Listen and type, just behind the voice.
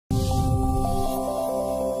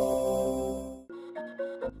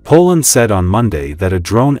Poland said on Monday that a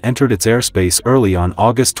drone entered its airspace early on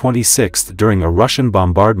August 26 during a Russian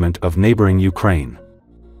bombardment of neighboring Ukraine.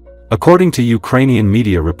 According to Ukrainian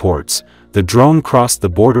media reports, the drone crossed the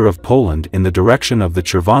border of Poland in the direction of the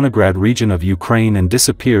Chervonograd region of Ukraine and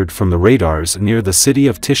disappeared from the radars near the city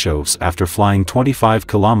of Tishovse after flying 25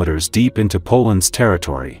 kilometers deep into Poland's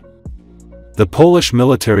territory. The Polish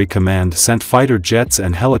military command sent fighter jets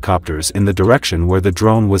and helicopters in the direction where the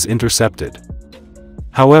drone was intercepted.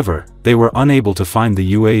 However, they were unable to find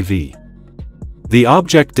the UAV. The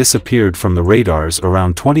object disappeared from the radars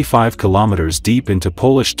around 25 kilometers deep into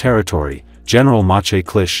Polish territory, General Maciej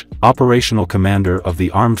Klisz, operational commander of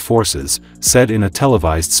the armed forces, said in a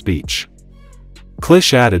televised speech.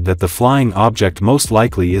 Klisz added that the flying object most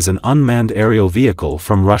likely is an unmanned aerial vehicle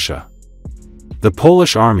from Russia. The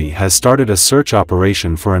Polish army has started a search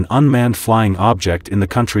operation for an unmanned flying object in the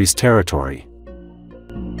country's territory.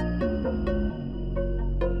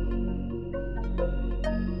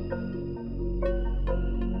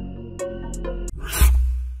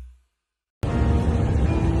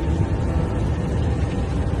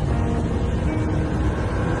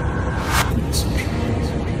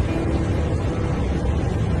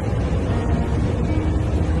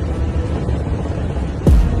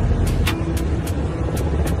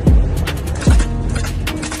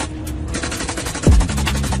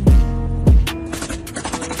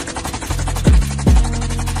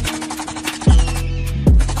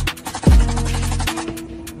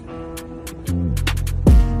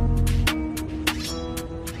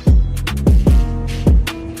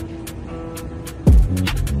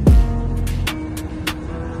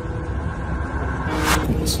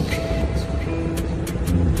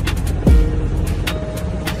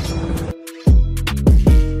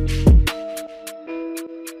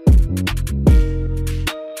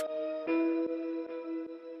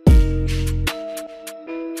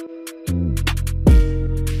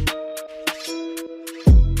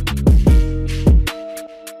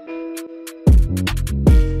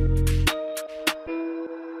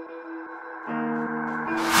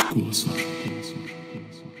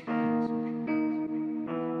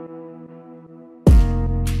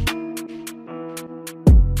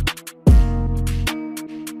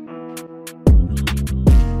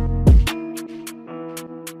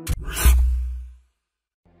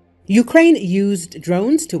 Ukraine used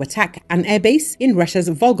drones to attack an airbase in Russia's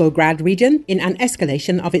Volgograd region in an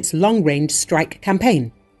escalation of its long-range strike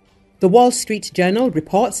campaign. The Wall Street Journal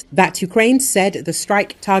reports that Ukraine said the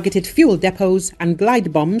strike targeted fuel depots and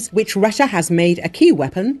glide bombs, which Russia has made a key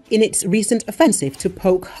weapon in its recent offensive to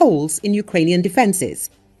poke holes in Ukrainian defenses.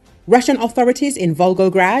 Russian authorities in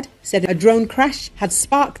Volgograd said a drone crash had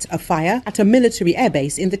sparked a fire at a military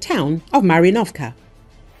airbase in the town of Marinovka.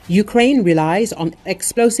 Ukraine relies on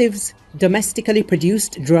explosives, domestically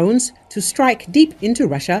produced drones to strike deep into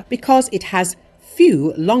Russia because it has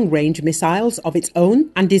few long-range missiles of its own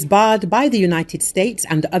and is barred by the United States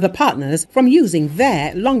and other partners from using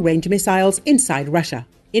their long-range missiles inside Russia.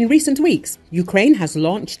 In recent weeks, Ukraine has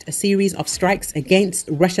launched a series of strikes against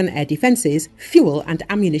Russian air defenses, fuel and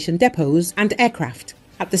ammunition depots, and aircraft.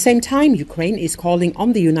 At the same time, Ukraine is calling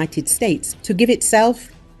on the United States to give itself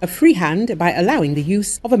a free hand by allowing the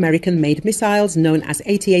use of American-made missiles known as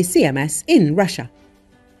ATACMS in Russia.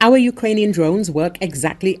 Our Ukrainian drones work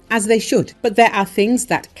exactly as they should, but there are things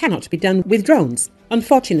that cannot be done with drones.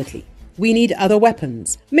 Unfortunately, we need other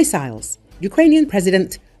weapons, missiles, Ukrainian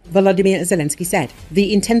President Volodymyr Zelenski said.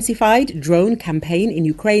 The intensified drone campaign in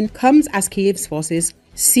Ukraine comes as Kiev's forces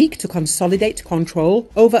seek to consolidate control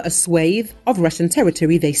over a swathe of Russian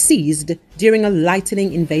territory they seized during a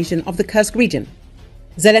lightning invasion of the Kursk region.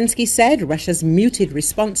 Zelensky said Russia's muted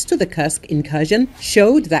response to the Kursk incursion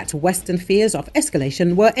showed that Western fears of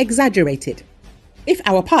escalation were exaggerated. If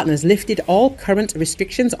our partners lifted all current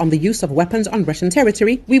restrictions on the use of weapons on Russian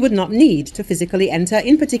territory, we would not need to physically enter,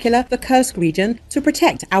 in particular, the Kursk region to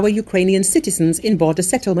protect our Ukrainian citizens in border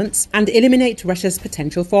settlements and eliminate Russia's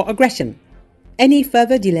potential for aggression. Any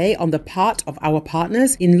further delay on the part of our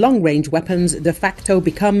partners in long-range weapons de facto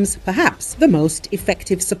becomes, perhaps, the most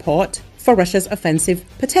effective support for Russia's offensive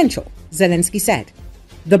potential, Zelensky said.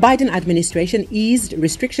 The Biden administration eased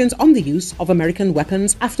restrictions on the use of American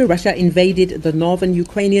weapons after Russia invaded the northern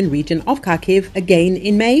Ukrainian region of Kharkiv again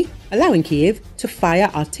in May, allowing Kyiv to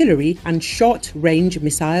fire artillery and short-range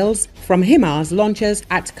missiles from HIMARS launchers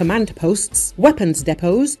at command posts, weapons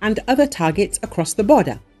depots, and other targets across the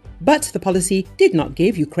border. But the policy did not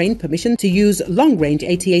give Ukraine permission to use long-range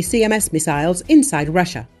ATACMS missiles inside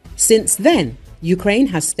Russia. Since then, Ukraine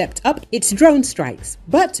has stepped up its drone strikes,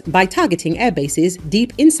 but by targeting air bases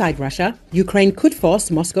deep inside Russia, Ukraine could force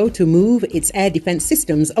Moscow to move its air defense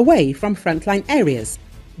systems away from frontline areas.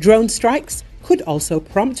 Drone strikes could also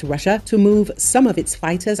prompt Russia to move some of its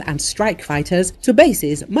fighters and strike fighters to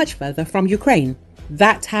bases much further from Ukraine.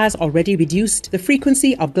 That has already reduced the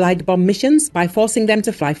frequency of glide bomb missions by forcing them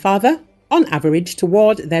to fly farther, on average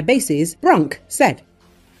toward their bases, Bronk said.